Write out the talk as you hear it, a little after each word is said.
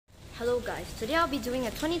Hello guys, today I'll be doing a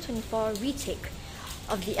 2024 retake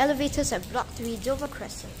of the elevators at Block 3 Dover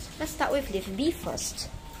Crescent. Let's start with lift B first.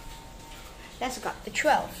 Let's go to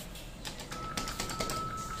 12.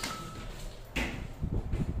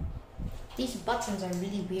 These buttons are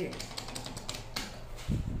really weird.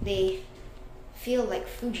 They feel like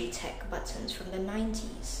Retake buttons from the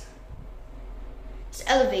 90s. This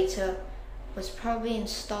elevator was probably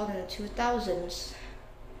installed in the 2000s.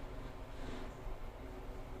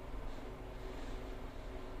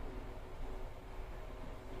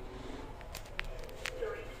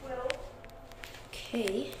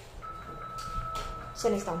 Okay,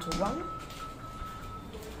 send this down to 1.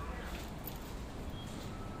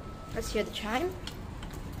 Let's hear the chime.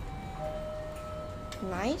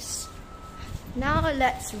 Nice. Now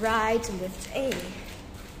let's ride lift A.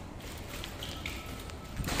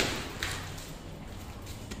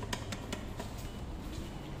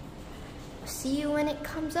 See you when it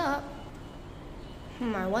comes up.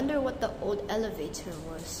 I wonder what the old elevator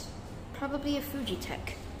was. Probably a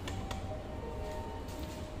Retake.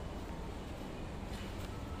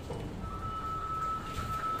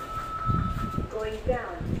 Going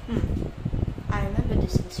down. I remember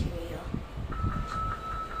this interior.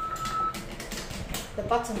 The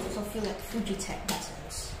buttons also feel like Retake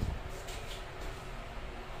buttons.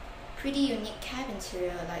 Pretty unique cab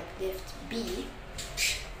interior like lift B.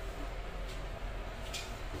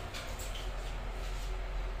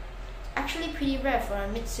 Actually pretty rare for a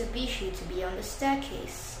Mitsubishi to be on the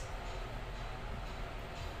staircase.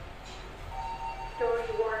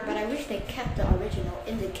 But I wish they kept the original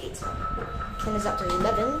indicator. Turn this up to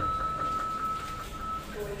 11.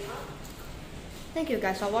 Thank you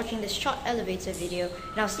guys for watching this short elevator video,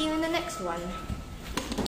 and I'll see you in the next one.